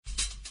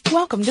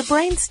Welcome to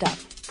Brain Stuff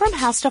from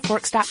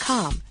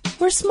HowStuffWorks.com,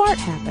 where smart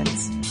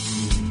happens.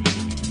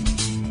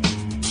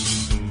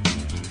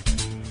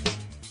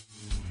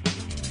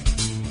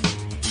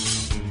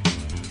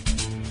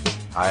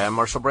 Hi, I'm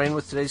Marshall Brain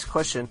with today's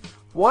question.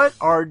 What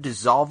are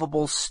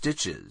dissolvable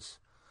stitches?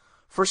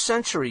 For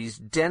centuries,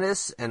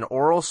 dentists and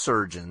oral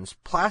surgeons,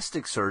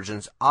 plastic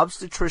surgeons,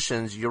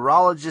 obstetricians,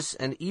 urologists,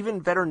 and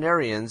even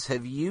veterinarians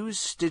have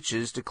used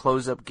stitches to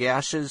close up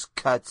gashes,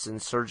 cuts,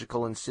 and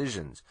surgical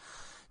incisions.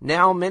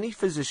 Now, many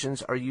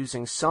physicians are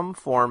using some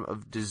form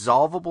of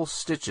dissolvable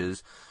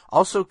stitches,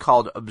 also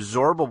called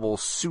absorbable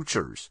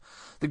sutures.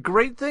 The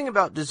great thing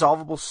about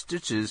dissolvable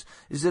stitches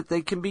is that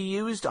they can be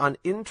used on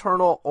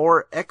internal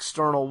or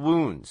external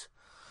wounds.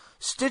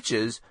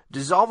 Stitches,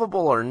 dissolvable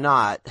or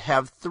not,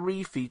 have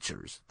three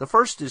features. The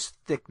first is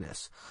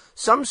thickness.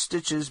 Some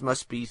stitches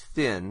must be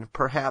thin,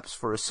 perhaps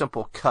for a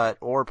simple cut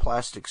or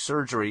plastic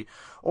surgery,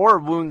 or a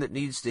wound that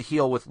needs to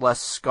heal with less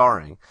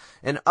scarring,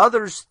 and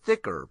others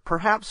thicker,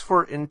 perhaps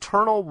for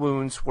internal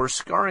wounds where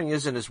scarring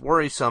isn't as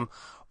worrisome,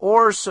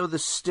 or so the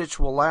stitch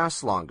will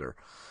last longer.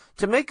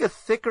 To make a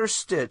thicker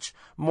stitch,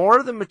 more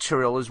of the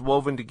material is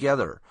woven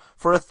together.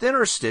 For a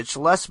thinner stitch,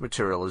 less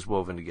material is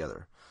woven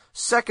together.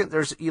 Second,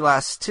 there's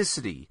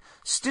elasticity.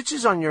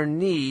 Stitches on your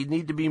knee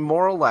need to be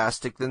more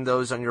elastic than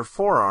those on your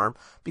forearm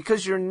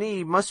because your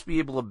knee must be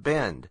able to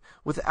bend.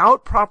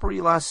 Without proper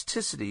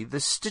elasticity, the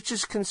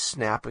stitches can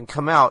snap and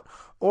come out,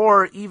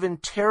 or even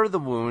tear the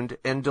wound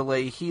and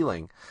delay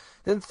healing.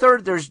 Then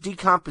third, there's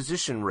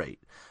decomposition rate.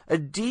 A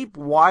deep,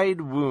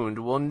 wide wound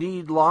will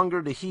need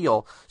longer to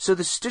heal, so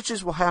the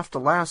stitches will have to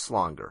last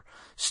longer.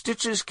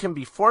 Stitches can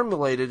be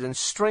formulated and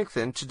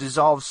strengthened to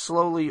dissolve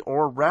slowly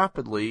or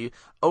rapidly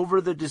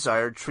over the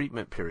desired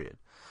treatment period.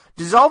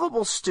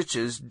 Dissolvable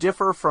stitches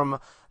differ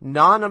from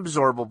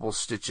non-absorbable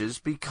stitches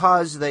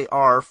because they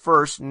are,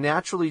 first,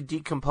 naturally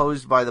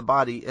decomposed by the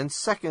body, and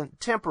second,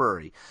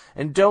 temporary,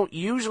 and don't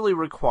usually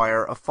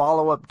require a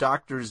follow-up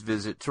doctor's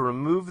visit to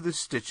remove the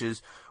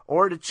stitches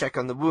or to check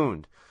on the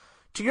wound.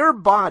 To your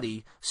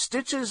body,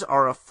 stitches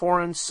are a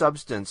foreign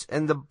substance,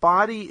 and the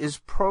body is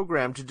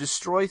programmed to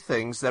destroy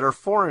things that are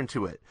foreign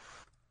to it.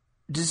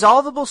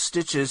 Dissolvable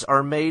stitches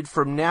are made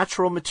from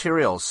natural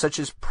materials such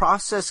as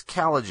processed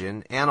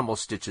collagen, animal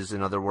stitches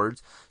in other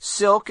words,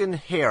 silk and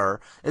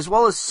hair, as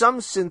well as some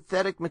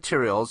synthetic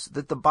materials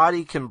that the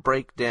body can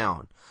break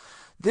down.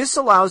 This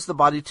allows the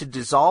body to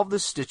dissolve the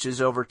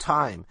stitches over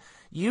time.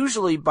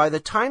 Usually, by the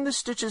time the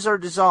stitches are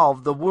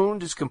dissolved, the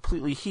wound is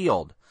completely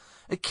healed.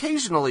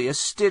 Occasionally, a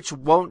stitch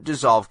won't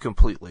dissolve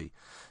completely.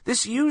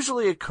 This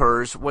usually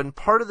occurs when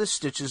part of the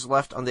stitch is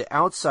left on the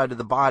outside of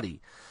the body.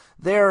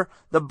 There,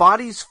 the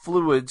body's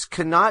fluids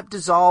cannot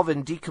dissolve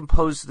and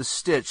decompose the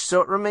stitch,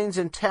 so it remains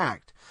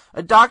intact.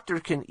 A doctor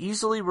can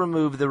easily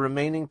remove the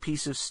remaining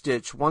piece of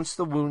stitch once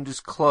the wound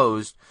is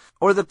closed,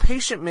 or the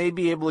patient may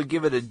be able to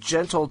give it a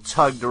gentle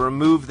tug to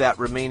remove that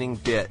remaining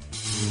bit.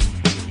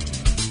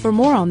 For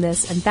more on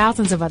this and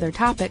thousands of other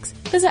topics,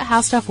 visit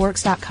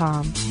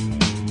HowStuffWorks.com.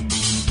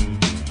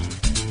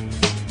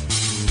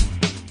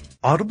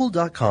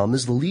 Audible.com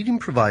is the leading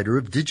provider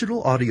of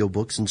digital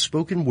audiobooks and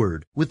spoken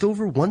word. With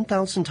over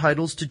 1,000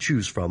 titles to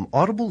choose from,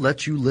 Audible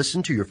lets you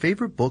listen to your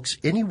favorite books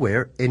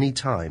anywhere,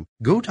 anytime.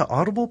 Go to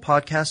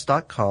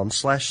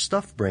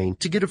audiblepodcast.com/stuffbrain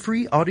to get a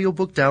free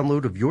audiobook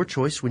download of your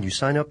choice when you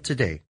sign up today.